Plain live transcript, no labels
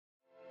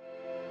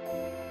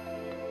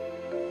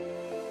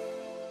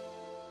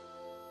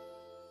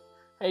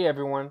Hey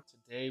everyone,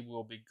 today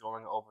we'll be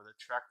going over the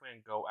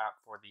Trackman Go app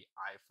for the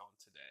iPhone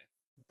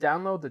today.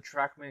 Download the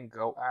Trackman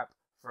Go app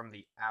from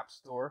the App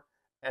Store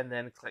and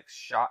then click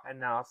Shot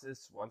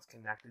Analysis once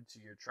connected to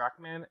your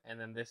Trackman, and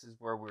then this is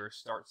where we'll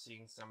start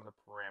seeing some of the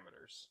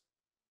parameters.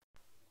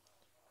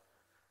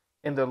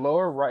 In the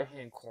lower right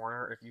hand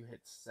corner, if you hit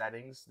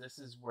Settings, this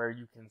is where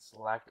you can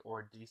select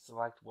or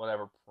deselect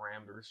whatever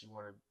parameters you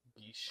want to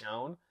be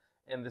shown,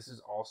 and this is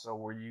also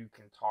where you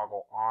can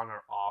toggle on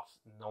or off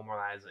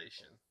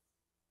normalization.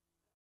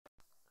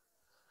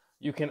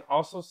 You can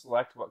also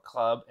select what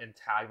club and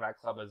tag that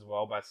club as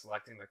well by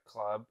selecting the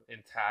club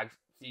and tag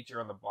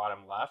feature on the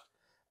bottom left,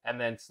 and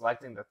then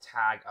selecting the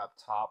tag up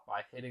top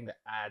by hitting the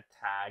add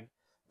tag.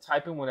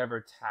 Type in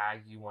whatever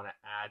tag you want to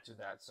add to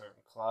that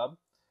certain club,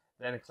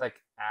 then click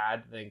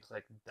add, then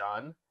click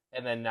done,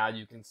 and then now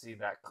you can see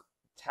that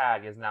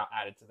tag is now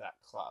added to that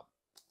club.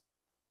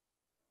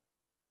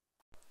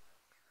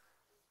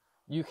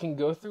 You can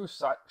go through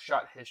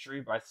shot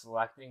history by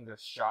selecting the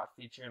shot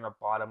feature in the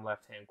bottom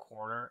left-hand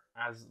corner,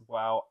 as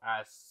well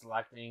as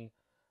selecting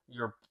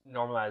your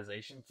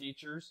normalization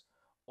features,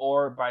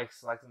 or by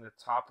selecting the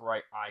top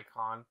right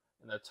icon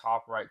in the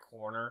top right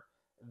corner,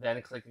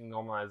 then clicking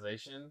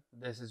normalization.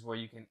 This is where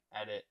you can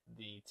edit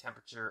the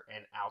temperature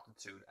and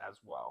altitude as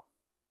well.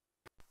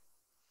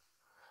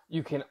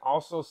 You can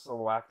also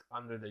select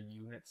under the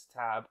Units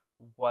tab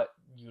what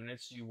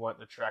units you want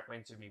the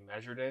Trackman to be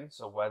measured in,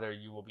 so whether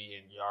you will be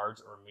in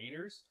yards or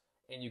meters,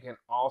 and you can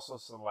also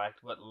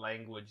select what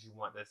language you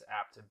want this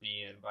app to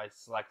be in by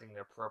selecting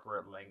the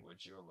appropriate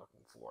language you're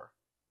looking for.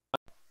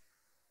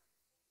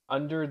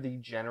 Under the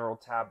General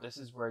tab, this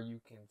is where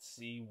you can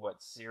see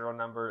what serial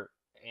number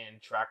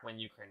and Trackman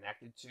you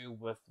connected to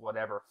with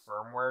whatever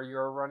firmware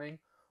you're running,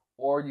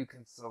 or you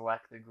can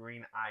select the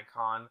green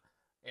icon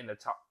in the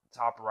top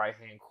right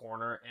hand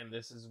corner, and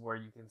this is where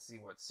you can see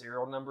what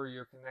serial number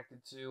you're connected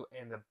to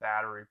and the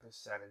battery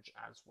percentage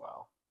as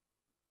well.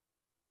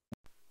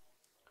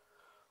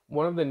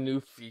 One of the new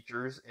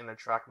features in the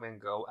Trackman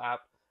Go app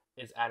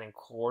is adding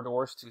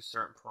corridors to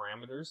certain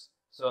parameters.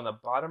 So in the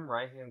bottom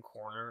right hand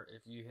corner,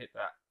 if you hit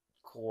that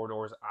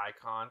corridors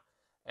icon,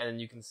 and then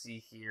you can see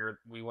here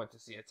we want to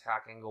see a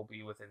tack angle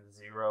be within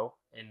 0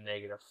 and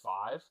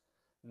 -5.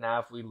 Now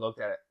if we looked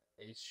at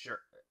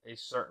a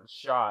certain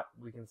shot,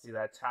 we can see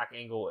that tack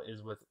angle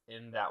is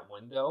within that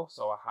window,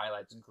 so it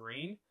highlights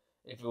green.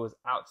 If it was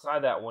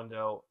outside that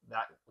window,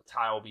 that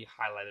tile will be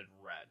highlighted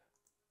red.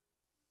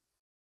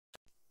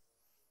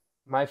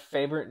 My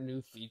favorite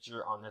new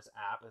feature on this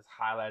app is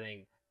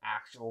highlighting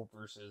actual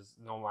versus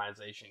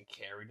normalization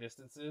carry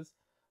distances.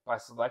 By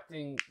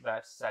selecting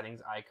that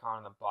settings icon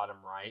in the bottom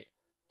right,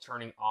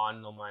 turning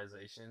on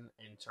normalization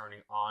and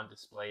turning on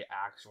display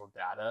actual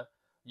data,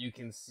 you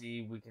can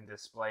see we can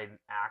display an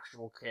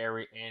actual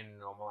carry and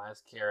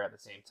normalized carry at the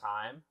same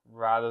time,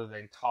 rather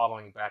than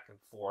toggling back and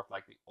forth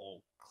like the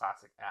old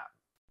classic app.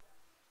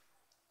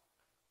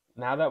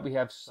 Now that we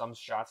have some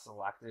shots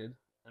selected,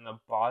 in the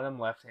bottom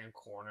left hand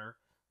corner,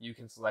 you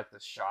can select the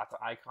shots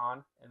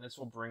icon, and this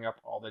will bring up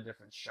all the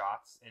different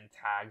shots and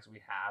tags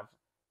we have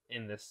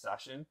in this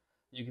session.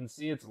 You can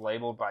see it's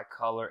labeled by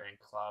color and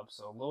club,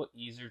 so a little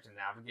easier to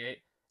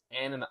navigate.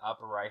 And in the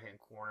upper right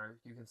hand corner,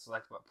 you can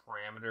select what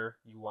parameter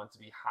you want to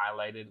be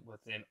highlighted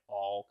within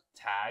all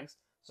tags.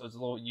 So it's a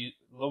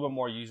little bit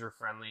more user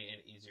friendly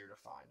and easier to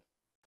find.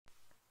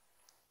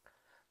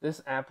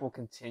 This app will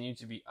continue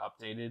to be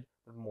updated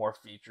with more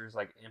features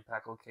like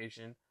impact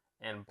location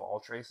and ball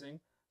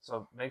tracing.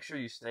 So make sure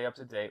you stay up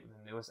to date with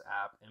the newest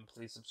app, and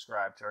please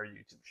subscribe to our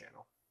YouTube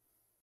channel.